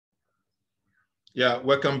Yeah,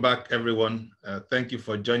 welcome back, everyone. Thank you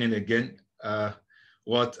for joining again.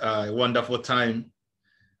 What a wonderful time.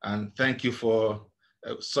 And thank you for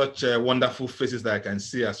such wonderful faces that I can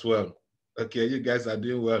see as well. Okay, you guys are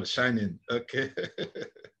doing well, shining. Okay,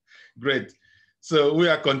 great. So we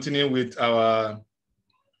are continuing with our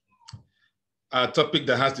topic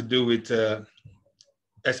that has to do with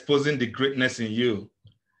exposing the greatness in you.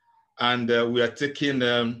 And we are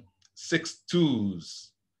taking 6 Ps.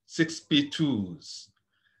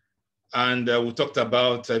 And we talked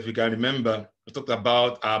about, if you can remember, we talked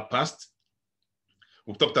about our past.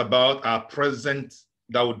 We talked about our present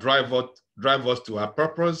that will drive us to our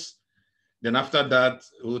purpose. Then after that,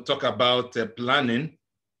 we'll talk about planning.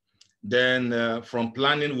 Then from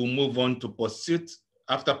planning, we'll move on to pursuit.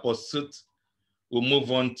 After pursuit, we'll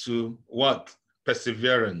move on to what?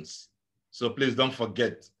 Perseverance. So please don't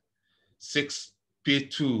forget 6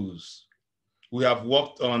 P2s. We have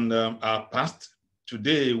worked on our past.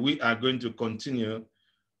 Today, we are going to continue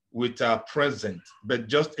with our present, but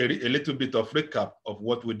just a little bit of recap of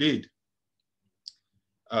what we did.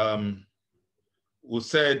 We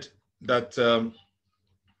said that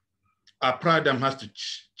our paradigm has to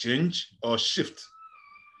change or shift.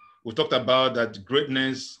 We talked about that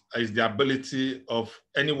greatness is the ability of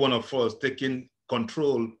any one of us taking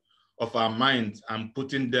control of our minds and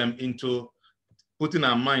putting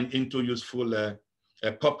our mind into useful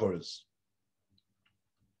purpose.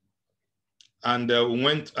 And we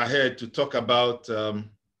went ahead to talk about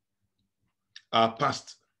our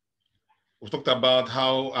past. We talked about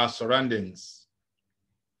how our surroundings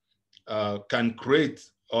can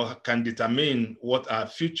create or can determine what our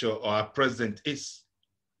future or our present is.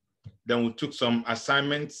 Then we took some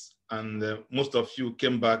assignments, and most of you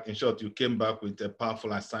came back. In short, you came back with a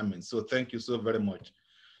powerful assignment. So thank you so very much.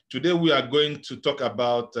 Today we are going to talk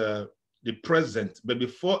about the present. But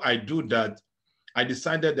before I do that, I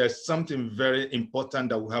decided there's something very important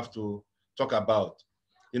that we have to talk about.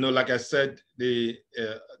 You know, like I said,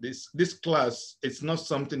 this class, it's not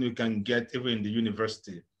something you can get even in the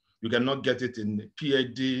university. You cannot get it in the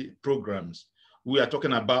PhD programs. We are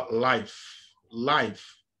talking about life.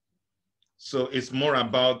 So it's more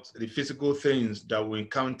about the physical things that we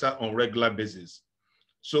encounter on a regular basis.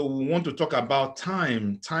 So we want to talk about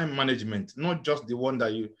time management, not just the one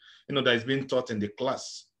that that is being taught in the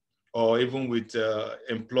class, or even with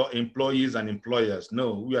employees and employers.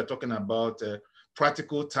 No, we are talking about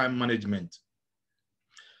practical time management.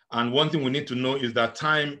 And one thing we need to know is that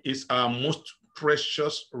time is our most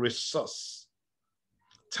precious resource.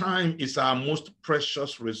 Time is our most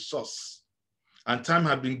precious resource. And time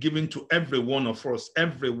has been given to every one of us.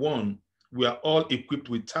 Everyone, we are all equipped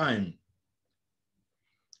with time.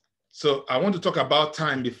 So I want to talk about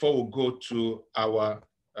time before we go to our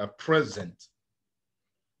present.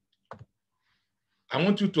 I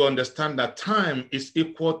want you to understand that time is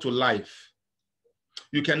equal to life.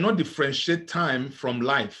 You cannot differentiate time from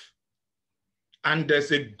life. And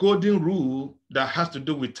there's a golden rule that has to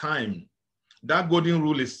do with time. That golden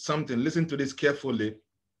rule is something, listen to this carefully.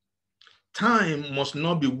 Time must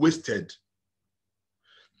not be wasted.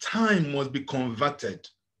 Time must be converted.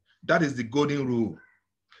 That is the golden rule.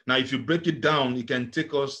 Now, if you break it down, it can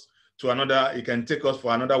take us for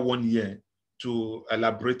another 1 year to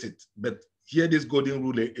elaborate it. But hear this golden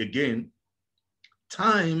rule again.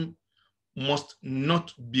 Time must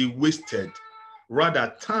not be wasted.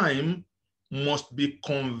 Rather, time must be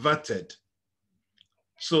converted.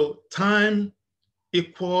 So time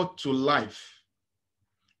equal to life.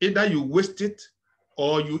 Either you waste it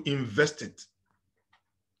or you invest it.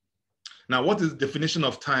 Now, what is the definition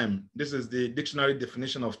of time? This is the dictionary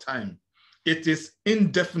definition of time. It is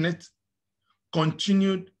indefinite,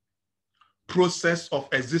 continued process of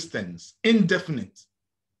existence. Indefinite.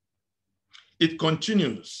 It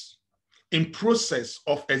continues in process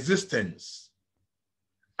of existence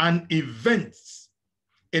and events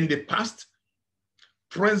in the past,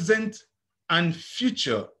 present, and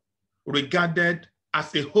future regarded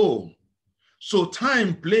as a whole. So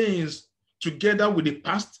time plays together with the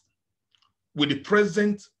past, with the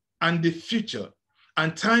present, and the future.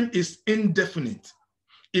 And time is indefinite.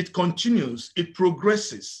 It continues, it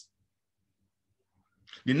progresses.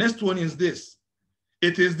 The next one is this.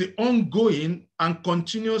 It is the ongoing and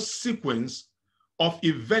continuous sequence of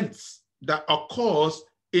events that occurs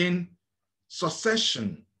in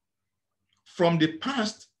succession from the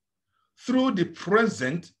past through the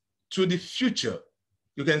present to the future.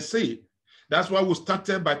 You can see that's why we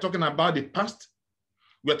started by talking about the past.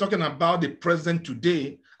 We're talking about the present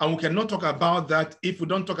today, and we cannot talk about that if we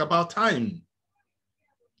don't talk about time.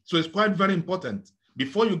 So it's quite very important.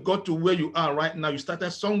 Before you got to where you are right now, you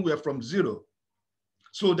started somewhere from zero.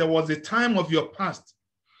 So there was a time of your past.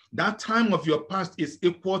 That time of your past is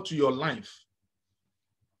equal to your life.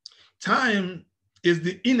 Time is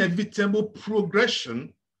the inevitable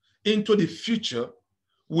progression into the future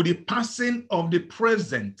with the passing of the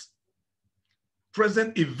present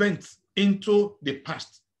events into the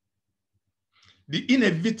past. The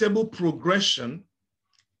inevitable progressing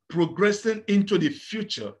into the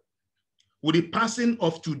future with the passing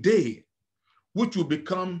of today, which will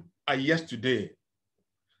become a yesterday.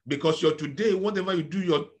 Because your today, whatever you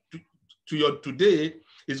do to your today,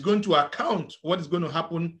 is going to account what is going to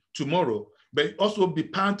happen tomorrow, but also be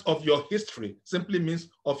part of your history, simply means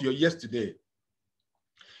of your yesterday.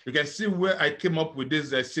 You can see where I came up with these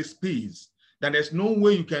 6 P's, that there's no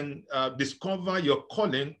way you can discover your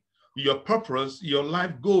calling, your purpose, your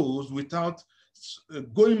life goals without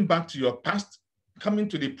going back to your past, coming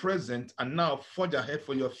to the present, and now forge ahead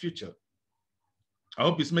for your future. I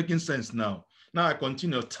hope it's making sense now. Now I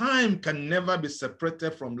continue. Time can never be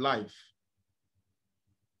separated from life.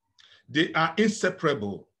 They are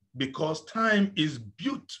inseparable because time is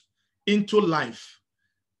built into life,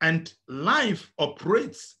 and life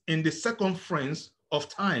operates in the circumference of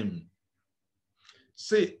time.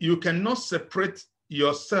 Say, you cannot separate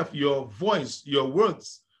yourself, your voice, your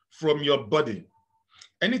words from your body.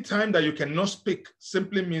 Anytime that you cannot speak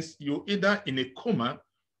simply means you're either in a coma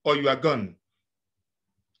or you are gone.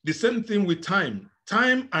 The same thing with time.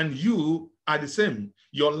 Time and you are the same.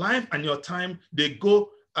 Your life and your time, they go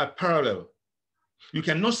parallel. You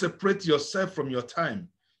cannot separate yourself from your time.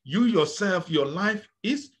 You yourself, your life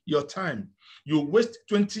is your time. You waste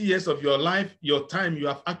 20 years of your life, your time, you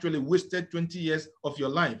have actually wasted 20 years of your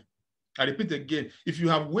life. I repeat again, if you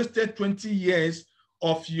have wasted 20 years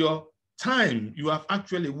of your time, you have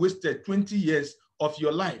actually wasted 20 years of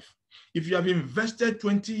your life. If you have invested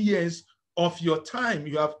 20 years of your time,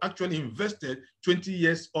 you have actually invested 20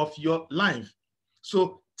 years of your life.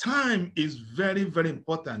 So time is very, very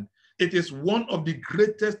important. It is one of the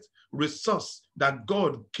greatest resources that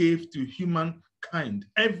God gave to humankind.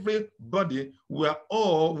 Everybody, we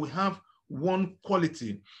have one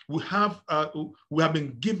quality. We have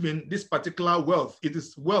been given this particular wealth. It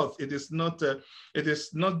is wealth. It is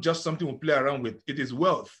not just something we play around with. It is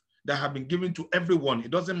wealth that have been given to everyone.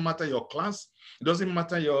 It doesn't matter your class. It doesn't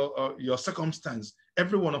matter your circumstance.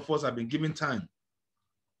 Every one of us have been given time.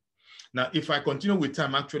 Now, if I continue with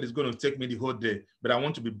time, actually, it's going to take me the whole day, but I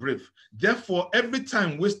want to be brief. Therefore, every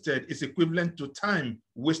time wasted is equivalent to time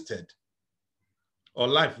wasted or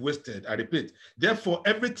life wasted. I repeat, therefore,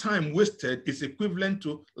 every time wasted is equivalent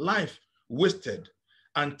to life wasted.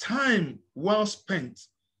 And time well spent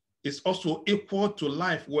is also equal to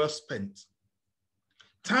life well spent.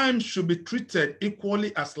 Time should be treated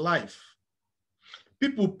equally as life.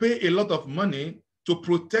 People pay a lot of money to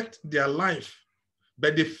protect their life,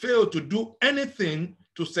 but they fail to do anything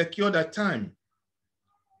to secure their time.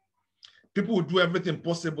 People will do everything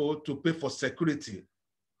possible to pay for security,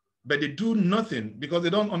 but they do nothing because they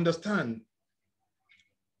don't understand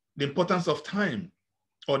the importance of time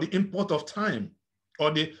or the import of time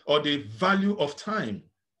or the value of time.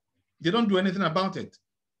 They don't do anything about it.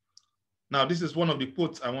 Now, this is one of the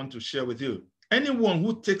quotes I want to share with you. Anyone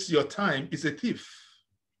who takes your time is a thief.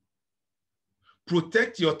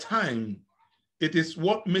 Protect your time. It is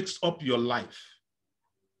what makes up your life.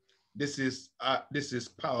 This is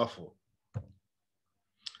powerful.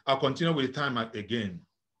 I'll continue with time again.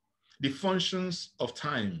 The functions of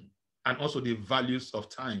time and also the values of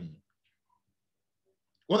time.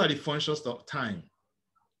 What are the functions of time?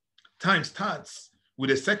 Time starts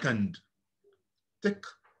with a second. Tick.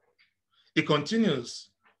 It continues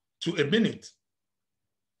to a minute.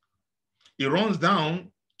 It runs down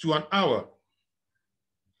to an hour.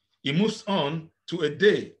 It moves on to a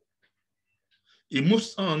day. It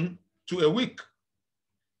moves on to a week.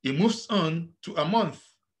 It moves on to a month.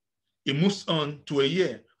 It moves on to a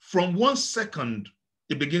year. From 1 second,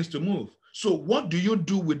 it begins to move. So what do you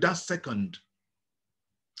do with that second?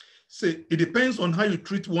 See, it depends on how you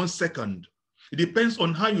treat 1 second. It depends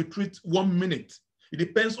on how you treat 1 minute. It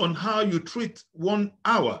depends on how you treat 1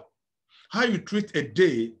 hour. How you treat a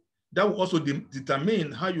day, that will also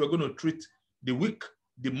determine how you are going to treat the week,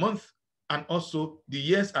 the month, and also the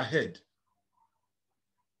years ahead.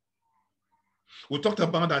 We talked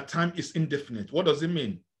about that time is indefinite. What does it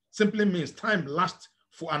mean? Simply means time lasts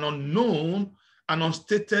for an unknown and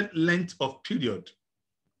unstated length of period.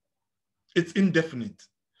 It's indefinite.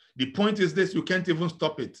 The point is this: you can't even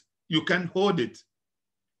stop it. You can't hold it.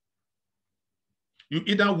 You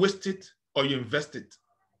either waste it or you invest it.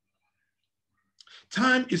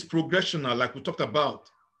 Time is progressional, like we talked about.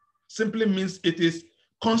 Simply means it is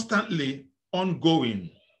constantly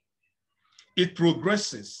ongoing. It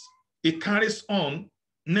progresses. It carries on,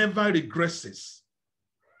 never regresses.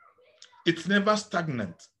 It's never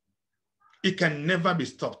stagnant. It can never be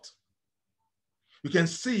stopped. You can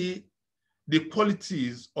see the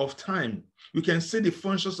qualities of time. You can see the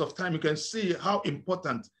functions of time. You can see how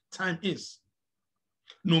important time is.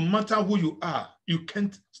 No matter who you are, you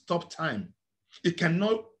can't stop time. It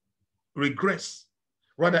cannot regress.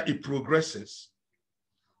 Rather, it progresses.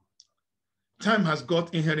 Time has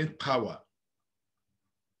got inherent power.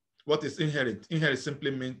 What is inherent? Inherent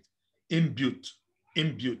simply means imbued.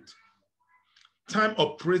 Imbued. Time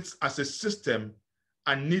operates as a system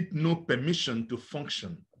and need no permission to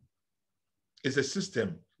function. It's a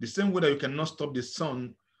system. The same way that you cannot stop the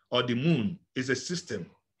sun or the moon is a system.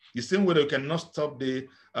 The same way that you cannot stop the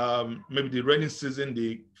maybe the rainy season.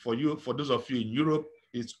 For those of you in Europe,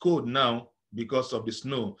 it's cold now because of the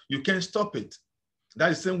snow. You can't stop it.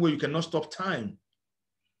 That is the same way you cannot stop time.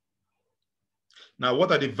 Now,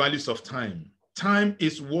 what are the values of time? Time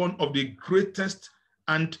is one of the greatest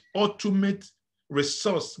and ultimate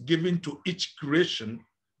resource given to each creation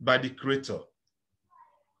by the Creator.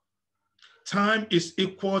 Time is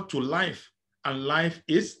equal to life, and life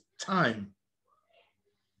is time.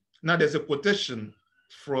 Now, there's a quotation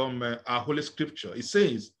from our Holy Scripture. It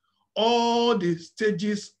says, all the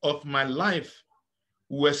stages of my life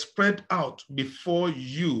were spread out before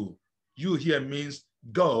you. You here means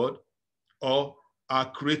God or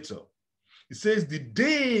our Creator. It says, the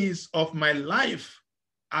days of my life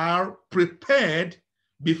are prepared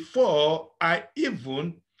before I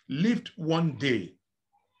even lived one day.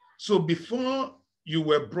 So before you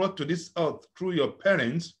were brought to this earth through your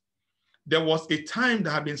parents, there was a time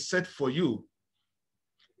that had been set for you.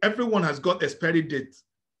 Everyone has got expiry date.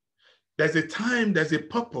 There's a time, there's a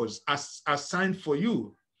purpose assigned for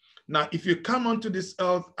you. Now, if you come onto this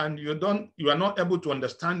earth and you are not able to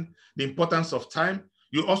understand the importance of time,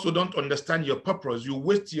 you also don't understand your purpose. You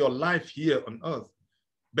waste your life here on earth.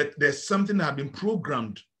 But there's something that has been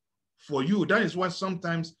programmed for you. That is why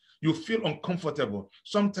sometimes you feel uncomfortable.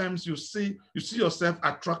 Sometimes you see yourself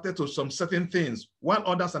attracted to some certain things while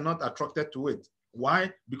others are not attracted to it.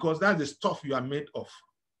 Why? Because that's the stuff you are made of.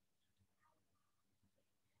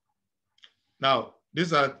 Now,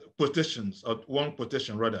 these are quotations, or one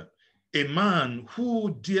quotation rather. A man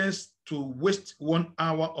who dares to waste 1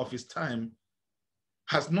 hour of his time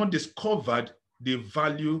has not discovered the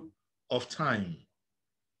value of time.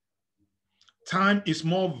 Time is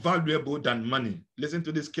more valuable than money. Listen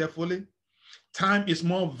to this carefully. Time is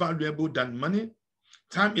more valuable than money.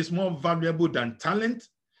 Time is more valuable than talent.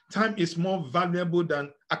 Time is more valuable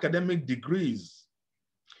than academic degrees.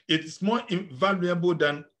 It's more valuable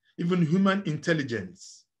than even human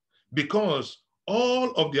intelligence, because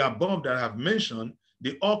all of the above that I have mentioned,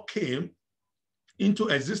 they all came into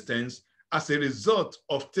existence as a result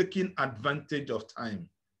of taking advantage of time.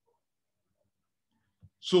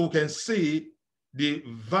 So we can see the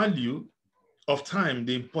value of time,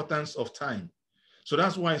 the importance of time. So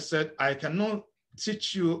that's why I said I cannot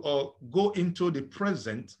teach you or go into the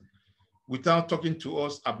present without talking to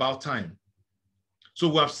us about time. So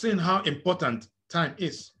we have seen how important time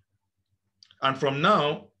is. And from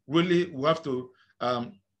now, really, we have to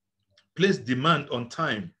place demand on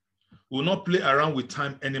time. We will not play around with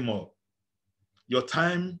time anymore. Your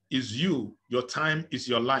time is you. Your time is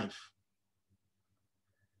your life.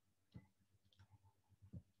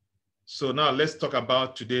 So now let's talk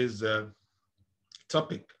about today's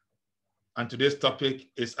topic. And today's topic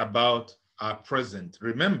is about our present.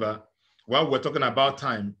 Remember, while we're talking about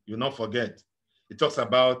time, you'll not forget, it talks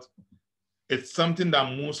about it's something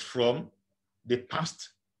that moves from the past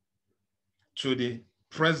to the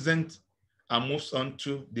present and moves on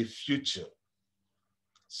to the future.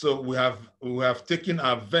 So we have taken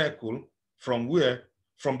our vehicle from where?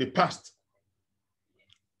 From the past.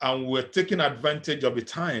 And we're taking advantage of the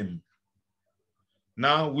time.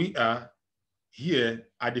 Now we are here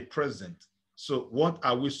at the present. So what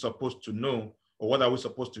are we supposed to know, or what are we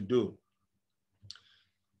supposed to do?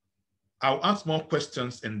 I'll ask more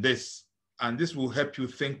questions in this, and this will help you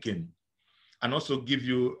thinking, and also give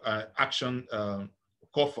you action,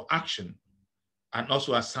 call for action, and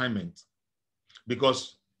also assignment.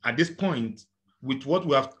 Because at this point, with what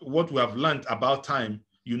we have learned about time,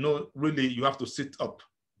 you know, really you have to sit up.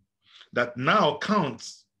 That now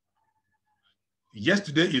counts.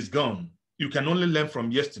 Yesterday is gone. You can only learn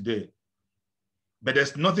from yesterday. But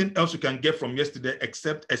there's nothing else you can get from yesterday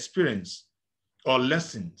except experience or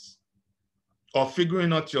lessons or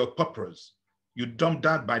figuring out your purpose. You dump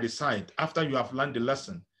that by the side after you have learned the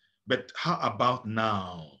lesson. But how about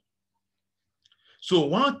now? So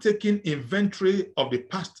while taking inventory of the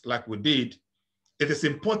past like we did, it is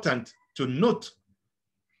important to note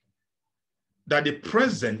that it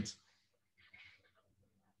is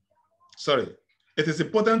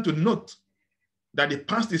important to note that the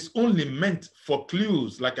past is only meant for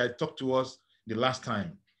clues, like I talked to us the last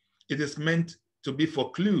time. It is meant to be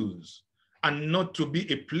for clues and not to be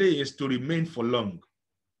a place to remain for long.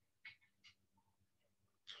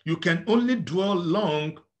 You can only dwell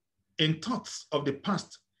long in thoughts of the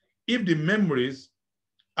past if the memories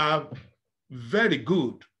are very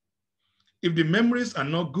good. If the memories are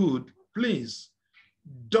not good, please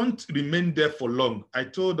don't remain there for long. I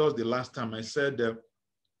told us the last time, I said,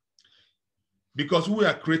 because we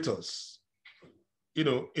are creators, you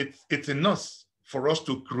know, it's in us for us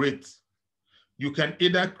to create. You can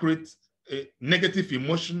either create negative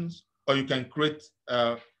emotions or you can create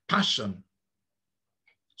passion.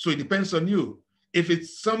 So it depends on you. If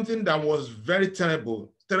it's something that was very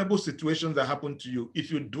terrible situations that happened to you,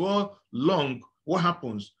 if you dwell long, what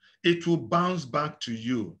happens? It will bounce back to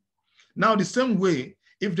you. Now, the same way,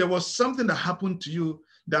 if there was something that happened to you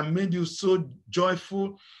that made you so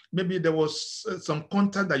joyful, maybe there was some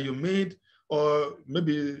contact that you made, or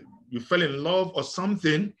maybe you fell in love or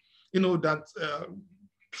something, you know, that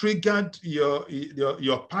triggered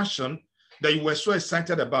your passion that you were so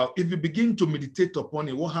excited about. If you begin to meditate upon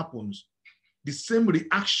it, what happens? The same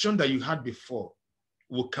reaction that you had before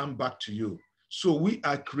will come back to you. So we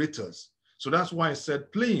are creators. So that's why I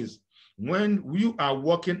said, please, when you are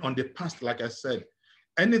working on the past, like I said,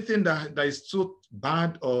 anything that is so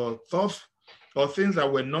bad or tough or things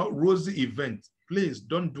that were not rosy events, please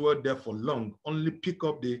don't dwell there for long. Only pick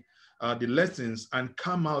up the lessons and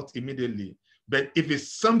come out immediately. But if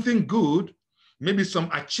it's something good, maybe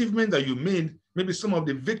some achievement that you made, maybe some of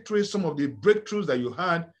the victories, some of the breakthroughs that you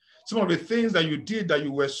had, some of the things that you did that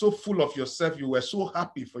you were so full of yourself, you were so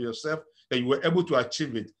happy for yourself that you were able to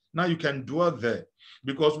achieve it. Now you can dwell there,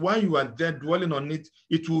 because while you are there dwelling on it,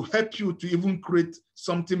 it will help you to even create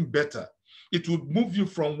something better. It will move you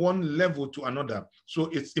from one level to another. So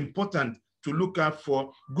it's important to look out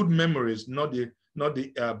for good memories, not the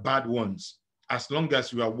bad ones, as long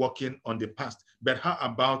as you are working on the past. But how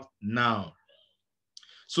about now?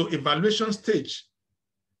 So evaluation stage,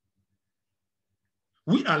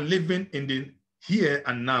 we are living in the here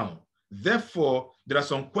and now. Therefore, there are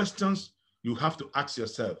some questions you have to ask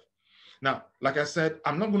yourself. Now, like I said,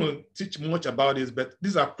 I'm not going to teach much about this, but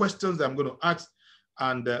these are questions that I'm going to ask,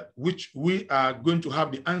 and which we are going to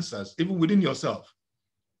have the answers, even within yourself.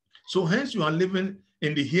 So hence you are living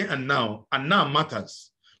in the here and now matters.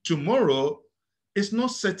 Tomorrow is not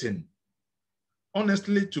certain.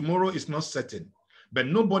 Honestly, tomorrow is not certain, but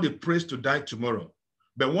nobody prays to die tomorrow.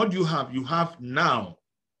 But what you have now.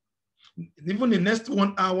 Even the next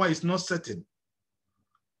 1 hour is not certain.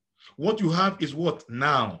 What you have is what?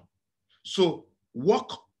 Now. So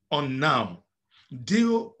work on now.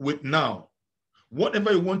 Deal with now.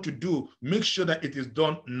 Whatever you want to do, make sure that it is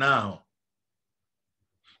done now.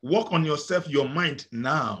 Work on yourself, your mind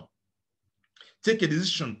now. Take a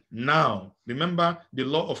decision now. Remember the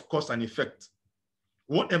law of cause and effect.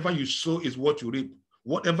 Whatever you sow is what you reap.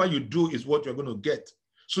 Whatever you do is what you're going to get.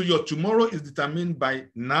 So your tomorrow is determined by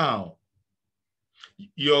now.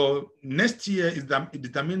 Your next year is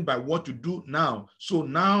determined by what you do now. So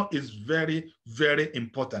now is very, very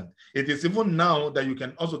important. It is even now that you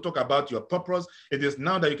can also talk about your purpose. It is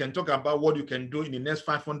now that you can talk about what you can do in the next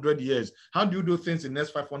 500 years. How do you do things in the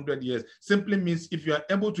next 500 years? Simply means if you are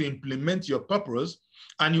able to implement your purpose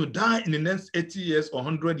and you die in the next 80 years or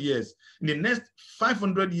 100 years, in the next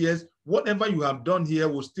 500 years, whatever you have done here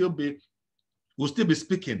will still be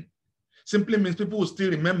speaking. Simply means people will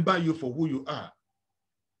still remember you for who you are.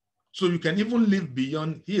 So you can even live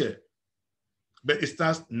beyond here, but it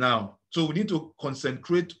starts now. So we need to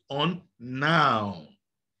concentrate on now,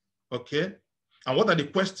 okay? And what are the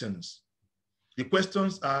questions? The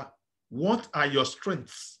questions are, what are your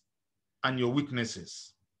strengths and your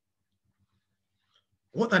weaknesses?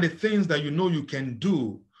 What are the things that you know you can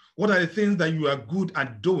do? What are the things that you are good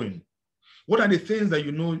at doing? What are the things that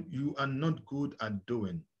you know you are not good at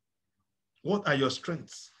doing? What are your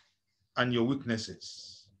strengths and your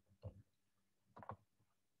weaknesses?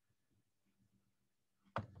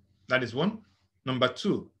 That is one. Number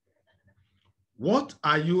two, what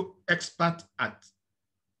are you expert at?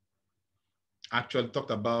 Actually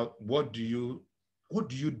talked about what do you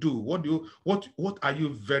do? What are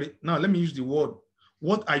you very, now let me use the word,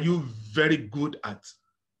 what are you very good at?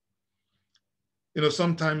 You know,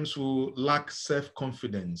 sometimes we lack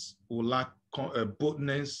self-confidence, we lack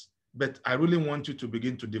boldness, but I really want you to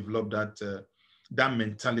begin to develop that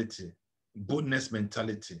mentality. boldness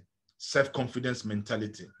mentality, self-confidence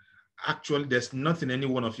mentality. Actually, there's nothing any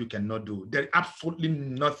one of you cannot do. There's absolutely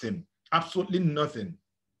nothing, absolutely nothing.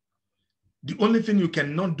 The only thing you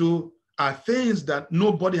cannot do are things that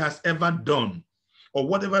nobody has ever done, or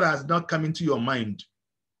whatever has not come into your mind,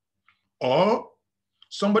 or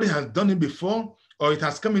somebody has done it before, or it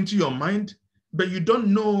has come into your mind, but you don't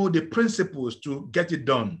know the principles to get it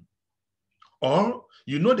done. Or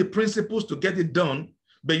you know the principles to get it done,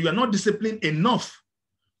 but you are not disciplined enough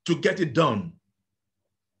to get it done.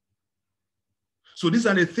 So these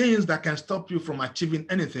are the things that can stop you from achieving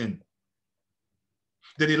anything.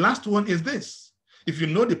 Then the last one is this. If you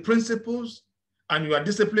know the principles and you are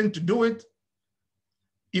disciplined to do it,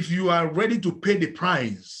 if you are ready to pay the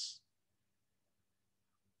price,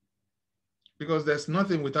 because there's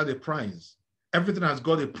nothing without a price. Everything has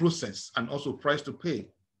got a process and also price to pay.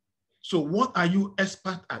 So what are you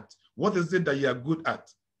expert at? What is it that you are good at?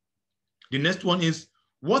 The next one is,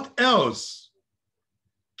 what else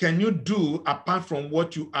can you do apart from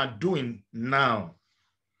what you are doing now?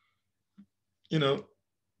 You know,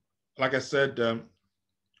 like I said,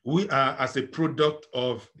 we are as a product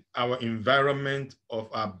of our environment, of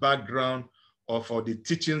our background, of the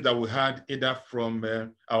teachings that we had either from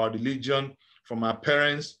our religion, from our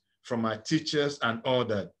parents, from our teachers and all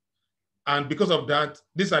that. And because of that,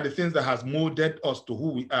 these are the things that has molded us to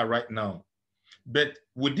who we are right now. But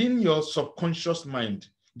within your subconscious mind,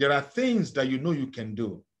 there are things that you know you can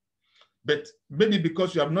do. But maybe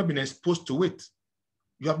because you have not been exposed to it,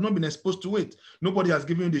 you have not been exposed to it. Nobody has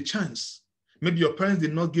given you the chance. Maybe your parents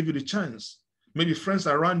did not give you the chance. Maybe friends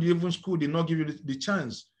around you, even school, did not give you the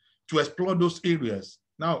chance to explore those areas.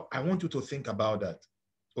 Now, I want you to think about that,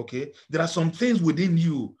 okay? There are some things within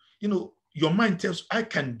you, you know, your mind tells, I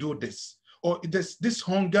can do this, or there's this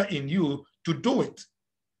hunger in you to do it,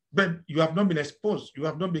 but you have not been exposed. You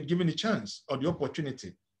have not been given the chance or the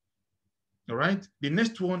opportunity, all right? The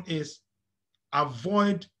next one is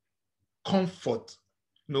avoid comfort.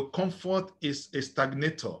 You know, comfort is a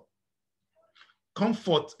stagnator.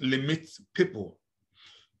 Comfort limits people.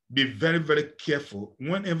 Be very, very careful.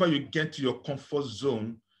 Whenever you get to your comfort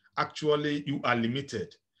zone, actually you are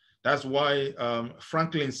limited. That's why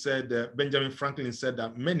Franklin said, Benjamin Franklin said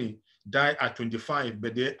that many die at 25,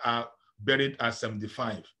 but they are buried at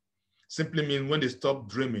 75. Simply means when they stop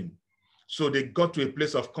dreaming. So they got to a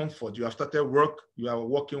place of comfort. You have started work, you are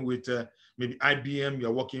working with maybe IBM, you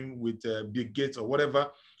are working with Bill Gates or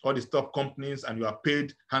whatever, all the top companies, and you are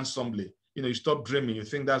paid handsomely. You know, you stop dreaming, you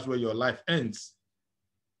think that's where your life ends.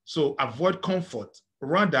 So avoid comfort,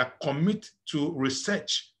 rather commit to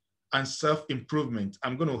research and self-improvement.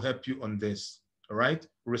 I'm going to help you on this, all right?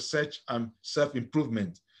 Research and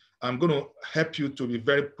self-improvement. I'm going to help you to be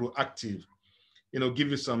very proactive, you know, give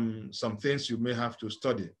you some things you may have to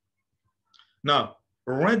study. Now,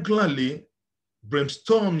 regularly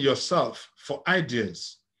brainstorm yourself for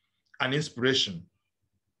ideas and inspiration.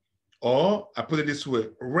 Or I put it this way,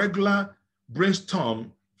 regular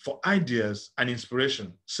brainstorm for ideas and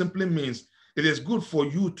inspiration simply means it is good for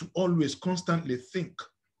you to always constantly think.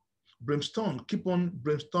 Brainstorm, keep on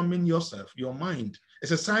brainstorming yourself, your mind.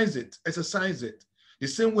 Exercise it, exercise it. The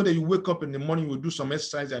same way that you wake up in the morning, you do some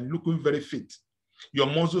exercise and looking very fit. Your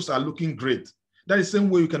muscles are looking great. That is the same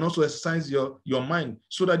way you can also exercise your mind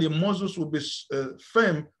so that the muscles will be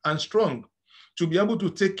firm and strong to be able to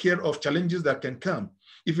take care of challenges that can come.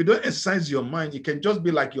 If you don't exercise your mind, it can just be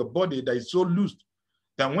like your body that is so loose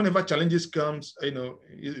that whenever challenges comes, you know,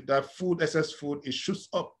 that food, excess food, it shoots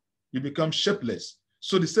up. You become shapeless.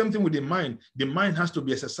 So the same thing with the mind. The mind has to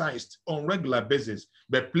be exercised on a regular basis.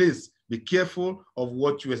 But please be careful of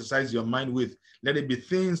what you exercise your mind with. Let it be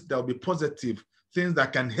things that will be positive, things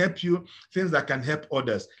that can help you, things that can help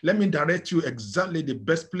others. Let me direct you exactly the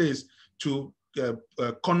best place to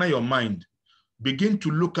corner your mind. Begin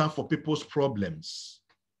to look out for people's problems.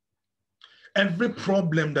 Every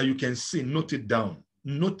problem that you can see, note it down.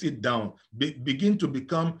 Note it down. Begin to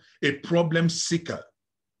become a problem seeker.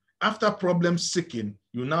 After problem seeking,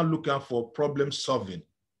 you now look out for problem solving.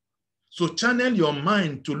 So channel your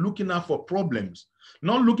mind to looking out for problems,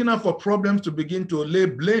 not looking out for problems to begin to lay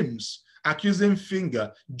blames, accusing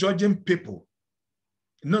finger, judging people.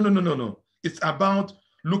 No. It's about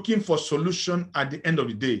looking for solution at the end of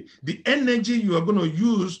the day. The energy you are going to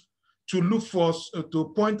use to look for,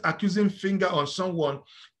 to point accusing finger on someone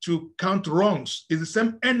to count wrongs is the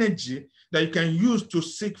same energy that you can use to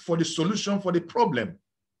seek for the solution for the problem.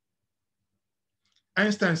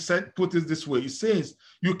 Einstein put it this way. He says,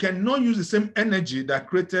 you cannot use the same energy that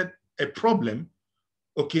created a problem,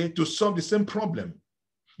 okay, to solve the same problem.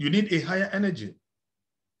 You need a higher energy.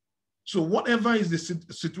 So whatever is the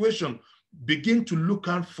situation, begin to look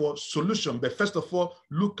out for solution, but first of all,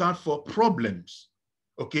 look out for problems.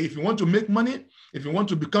 Okay, if you want to make money, if you want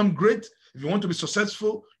to become great, if you want to be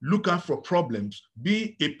successful, look out for problems.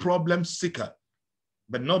 Be a problem seeker,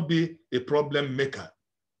 but not be a problem maker.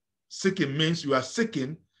 Seeking means you are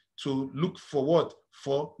seeking to look for what?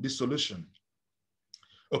 For the solution.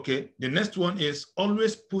 Okay, the next one is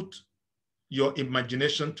always put your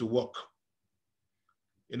imagination to work.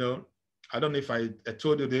 You know, I don't know if I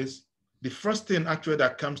told you this. The first thing actually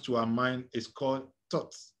that comes to our mind is called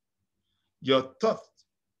thoughts. Your thoughts,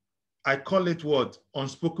 I call it what?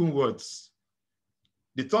 Unspoken words.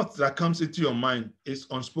 The thoughts that comes into your mind is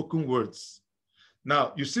unspoken words.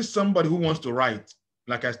 Now, you see somebody who wants to write,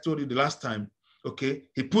 like I told you the last time, okay?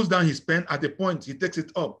 He puts down his pen at a point, he takes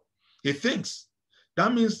it up. He thinks.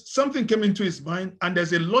 That means something came into his mind and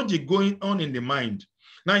there's a logic going on in the mind.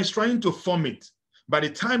 Now he's trying to form it. By the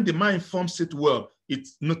time the mind forms it well,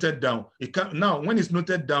 it's noted down. Now, when it's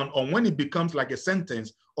noted down or when it becomes like a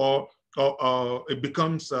sentence or it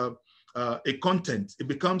becomes a content, it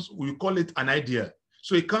becomes, we call it an idea.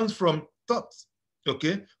 So it comes from thoughts,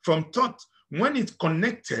 okay? From thought, when it's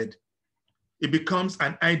connected, it becomes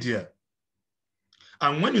an idea.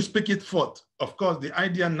 And when you speak it forth, of course, the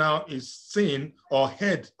idea now is seen or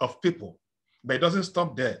heard of people, but it doesn't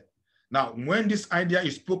stop there. Now, when this idea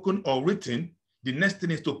is spoken or written, the next thing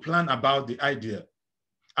is to plan about the idea.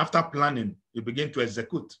 After planning, you begin to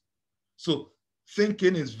execute. So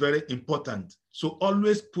thinking is very important. So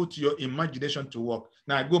always put your imagination to work.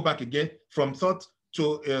 Now I go back again from thought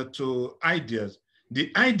to ideas.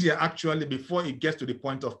 The idea actually, before it gets to the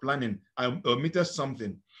point of planning, I omitted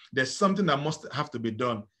something. There's something that must have to be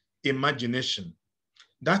done, imagination.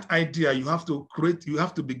 That idea you have to create, you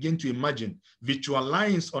have to begin to imagine,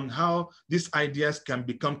 visualize on how these ideas can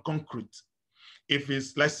become concrete. If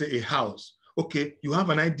it's, let's say, a house, okay, you have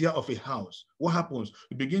an idea of a house. What happens?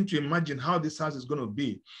 You begin to imagine how this house is going to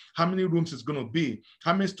be, how many rooms it's going to be,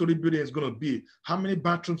 how many story building it's going to be, how many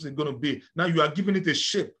bathrooms it's going to be. Now you are giving it a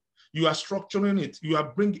shape. You are structuring it. You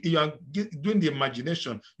are doing the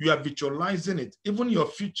imagination. You are visualizing it. Even your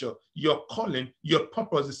future, your calling, your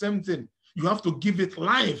purpose, the same thing. You have to give it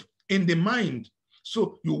life in the mind.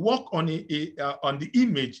 So you work on on the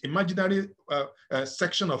image, imaginary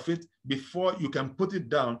section of it before you can put it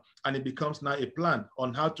down, and it becomes now a plan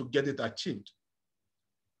on how to get it achieved.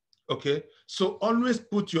 Okay, so always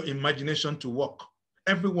put your imagination to work.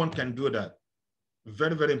 Everyone can do that.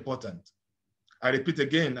 Very, very important. I repeat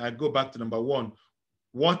again, I go back to number one.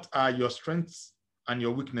 What are your strengths and your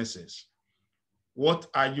weaknesses? What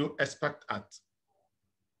are you expert at?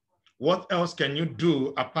 What else can you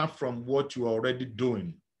do apart from what you are already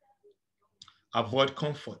doing? Avoid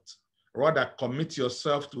comfort. Rather, commit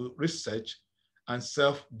yourself to research and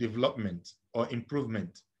self-development or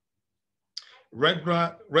improvement.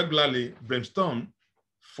 Regularly brainstorm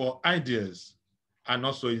for ideas and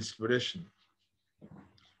also inspiration.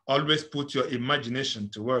 Always put your imagination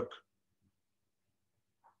to work.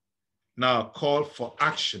 Now, call for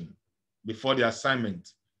action before the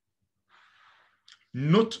assignment.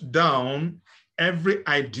 Note down every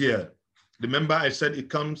idea. Remember, I said it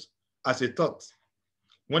comes as a thought.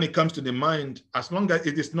 When it comes to the mind, as long as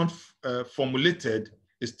it is not formulated,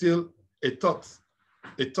 it's still a thought,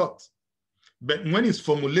 But when it's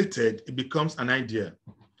formulated, it becomes an idea,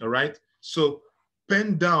 all right? So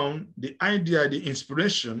pen down the idea, the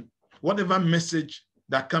inspiration, whatever message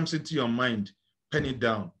that comes into your mind, pen it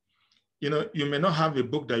down. You know, you may not have a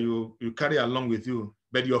book that you carry along with you,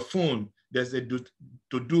 but your phone, there's a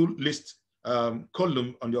to-do list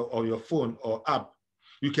column on your phone or app.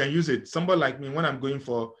 You can use it. Somebody like me, when I'm going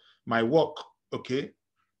for my walk, okay,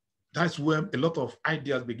 that's where a lot of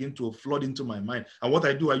ideas begin to flood into my mind. And what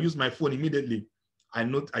I do, I use my phone immediately. I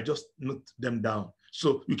just note them down.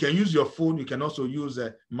 So you can use your phone. You can also use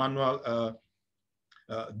a manual,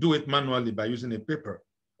 do it manually by using a paper,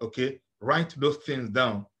 okay? Write those things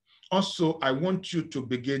down. Also, I want you to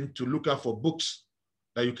begin to look out for books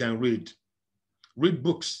that you can read. Read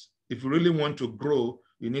books. If you really want to grow,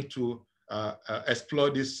 you need to explore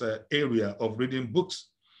this area of reading books.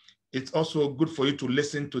 It's also good for you to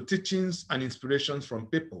listen to teachings and inspirations from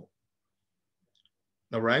people.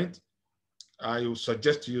 All right? I will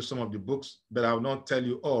suggest to you some of the books, but I will not tell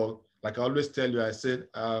you all. Like I always tell you, I said,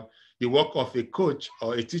 the work of a coach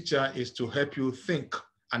or a teacher is to help you think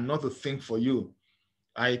and not to think for you.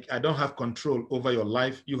 I don't have control over your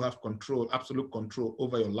life. You have control, absolute control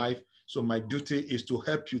over your life. So my duty is to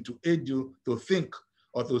help you, to aid you to think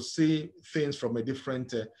or to see things from a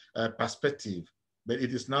different perspective. But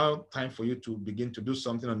it is now time for you to begin to do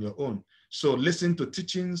something on your own. So listen to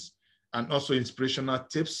teachings and also inspirational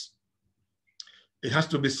tips. It has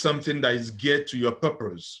to be something that is geared to your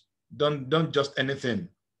purpose. Don't just anything,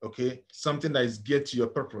 okay? Something that is geared to your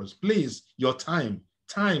purpose. Please, your time.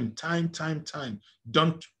 Don't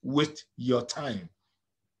waste your time.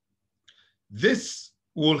 This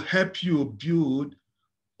will help you build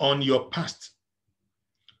on your past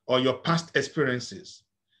or your past experiences.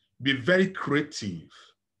 Be very creative.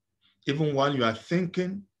 Even while you are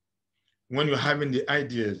thinking, when you're having the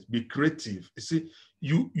ideas, be creative. You see,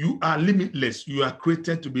 you are limitless. You are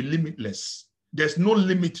created to be limitless. There's no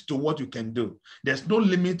limit to what you can do. There's no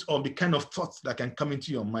limit of the kind of thoughts that can come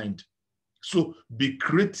into your mind. So be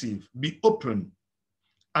creative, be open,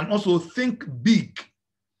 and also think big.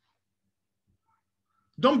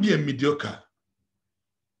 Don't be a mediocre.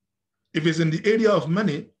 If it's in the area of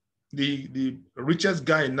money, the richest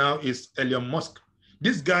guy now is Elon Musk.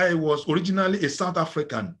 This guy was originally a South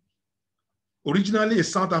African.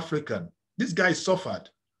 This guy suffered.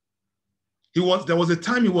 There was a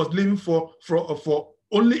time he was living for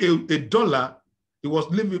only a dollar. He was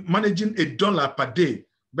managing $1 per day,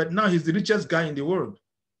 but now he's the richest guy in the world.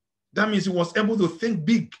 That means he was able to think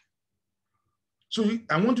big. So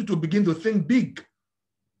I want you to begin to think big.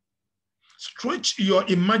 Stretch your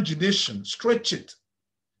imagination, stretch it.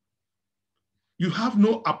 You have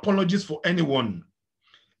no apologies for anyone.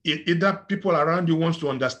 Either people around you want to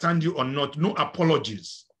understand you or not, no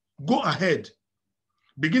apologies. Go ahead.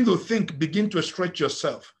 Begin to think, begin to stretch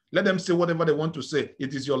yourself. Let them say whatever they want to say.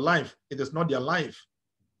 It is your life. It is not their life.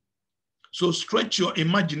 So stretch your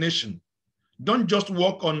imagination. Don't just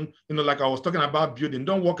walk on, like I was talking about building.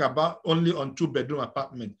 Don't walk about only on 2-bedroom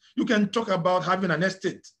apartment. You can talk about having an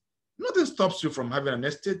estate. Nothing stops you from having an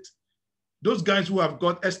estate. Those guys who have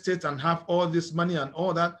got estates and have all this money and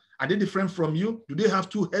all that, are they different from you? Do they have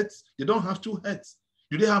 2 heads? They don't have 2 heads.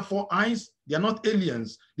 Do they have 4 eyes? They are not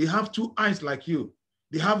aliens. They have 2 eyes like you.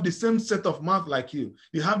 They have the same set of mouth like you.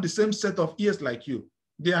 They have the same set of ears like you.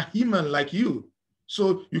 They are human like you.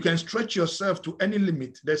 So you can stretch yourself to any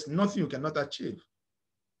limit. There's nothing you cannot achieve.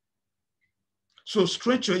 So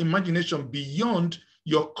stretch your imagination beyond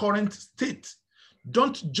your current state.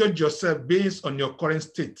 Don't judge yourself based on your current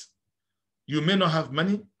state. You may not have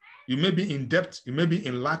money. You may be in debt. You may be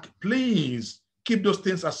in lack. Please keep those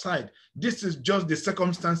things aside. This is just the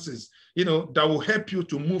circumstances, that will help you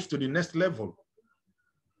to move to the next level.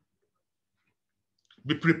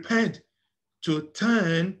 Be prepared to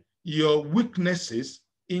turn your weaknesses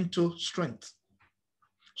into strength.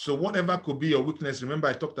 So whatever could be your weakness, remember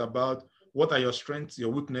I talked about what are your strengths, your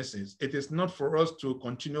weaknesses. It is not for us to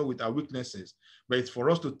continue with our weaknesses, but it's for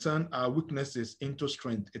us to turn our weaknesses into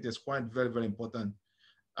strength. It is quite very, very important,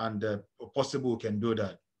 and possible we can do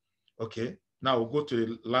that. Okay, now we'll go to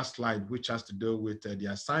the last slide, which has to do with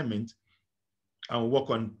the assignment, and we'll work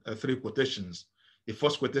on 3 quotations. The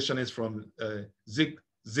first quotation is from Zig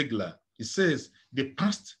Ziglar. It says, the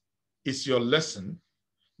past is your lesson.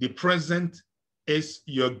 The present is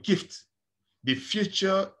your gift. The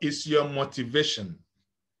future is your motivation.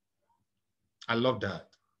 I love that.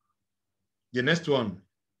 The next one,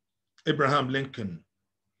 Abraham Lincoln.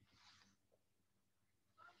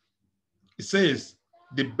 It says,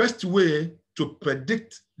 the best way to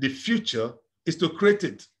predict the future is to create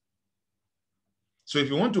it. So if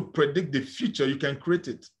you want to predict the future, you can create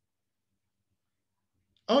it.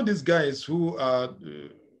 All these guys who are,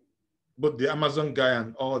 both the Amazon guy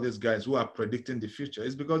and all these guys who are predicting the future,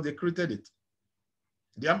 is because they created it.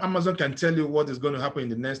 The Amazon can tell you what is going to happen in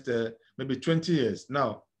the next maybe 20 years.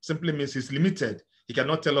 Now, simply means he's limited. He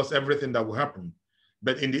cannot tell us everything that will happen.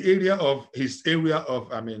 But in the area of his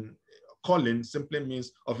calling, simply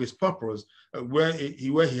means of his purpose, where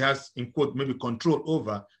he has, in quote, maybe control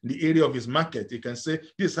over the area of his market. He can say,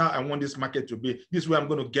 this is how I want this market to be. This is where I'm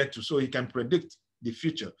going to get to, so he can predict the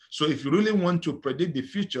future. So if you really want to predict the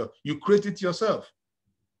future, you create it yourself.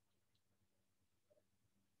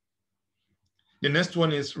 The next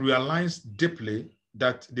one is realize deeply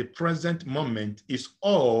that the present moment is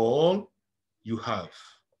all you have.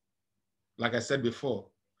 Like I said before,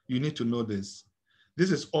 you need to know this. This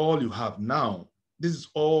is all you have now. This is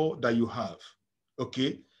all that you have,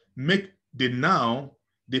 okay? Make the now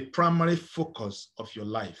the primary focus of your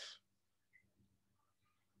life.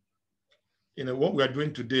 What we are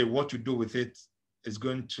doing today, what you do with it is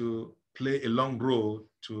going to play a long role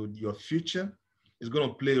to your future. It's going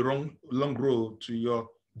to play a long role to your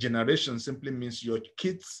generation, simply means your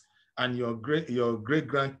kids and your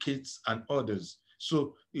great-grandkids and others.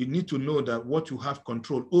 So you need to know that what you have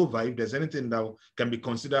control over, if there's anything that can be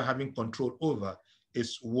considered having control over,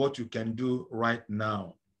 is what you can do right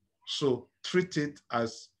now. So treat it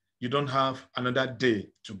as you don't have another day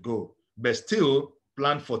to go, but still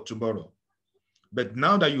plan for tomorrow. But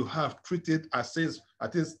now that you have, treat it as if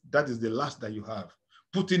that is the last that you have.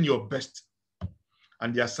 Put in your best.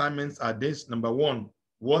 And the assignments are this. Number one,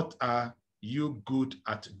 what are you good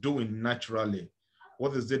at doing naturally?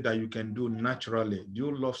 What is it that you can do naturally? Do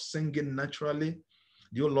you love singing naturally?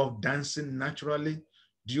 Do you love dancing naturally?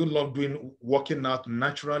 Do you love working out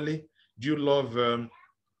naturally? Do you love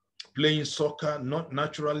playing soccer not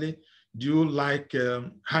naturally? Do you like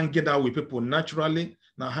hanging out with people naturally?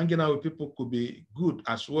 Now, hanging out with people could be good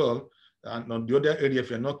as well. And on the other area,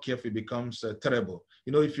 if you're not careful, it becomes terrible.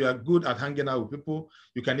 You know, if you are good at hanging out with people,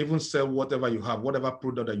 you can even sell whatever you have, whatever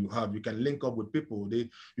product that you have. You can link up with people.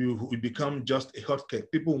 You become just a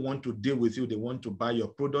hotcake. People want to deal with you. They want to buy your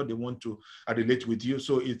product. They want to relate with you.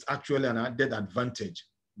 So it's actually an added advantage,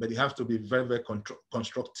 but it has to be very, very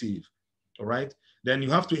constructive. All right. Then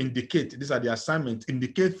you have to indicate, these are the assignments,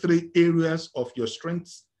 indicate 3 areas of your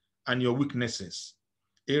strengths and your weaknesses.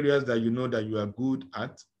 Areas that you know that you are good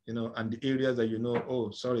at, you know, and the areas that you know,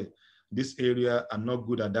 oh, sorry, this area, I'm not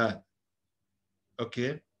good at that.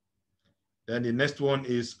 Okay. Then the next one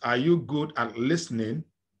is, are you good at listening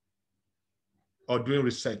or doing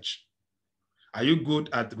research? Are you good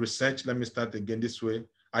at research? Let me start again this way.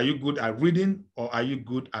 Are you good at reading or are you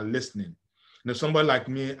good at listening? Now, somebody like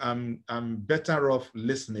me, I'm better off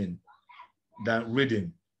listening than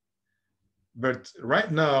reading. But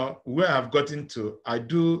right now, where I've gotten to, I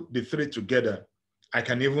do the 3 together. I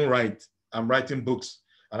can even write. I'm writing books.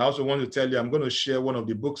 And I also want to tell you, I'm going to share one of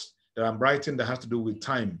the books that I'm writing that has to do with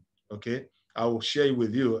time. Okay, I will share it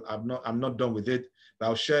with you. I'm not done with it, but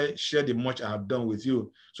I'll share the much I have done with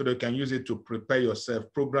you so that you can use it to prepare yourself,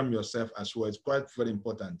 program yourself as well. It's quite very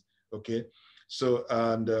important. Okay, so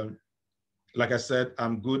and like I said,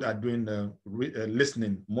 I'm good at doing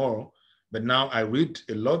listening more, but now I read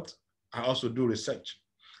a lot. I also do research.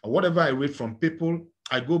 And whatever I read from people,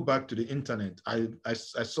 I go back to the internet. I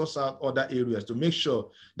source out other areas to make sure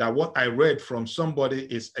that what I read from somebody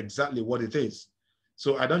is exactly what it is.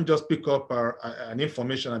 So I don't just pick up an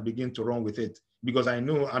information and begin to run with it, because I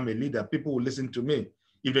know I'm a leader. People will listen to me.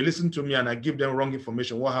 If they listen to me and I give them wrong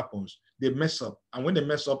information, what happens? They mess up. And when they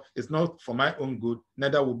mess up, it's not for my own good,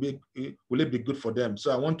 neither will it be good for them.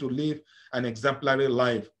 So I want to live an exemplary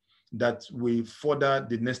life that will further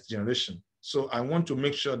the next generation. So I want to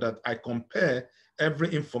make sure that I compare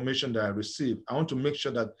every information that I receive. I want to make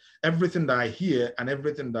sure that everything that I hear and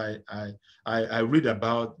everything that I read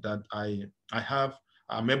about, that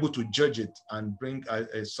I'm able to judge it and bring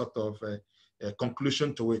a sort of a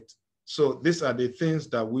conclusion to it. So these are the things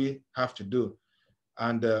that we have to do.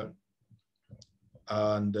 And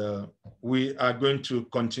we are going to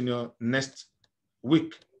continue next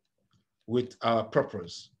week with our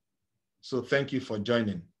purpose. So thank you for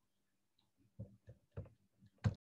joining.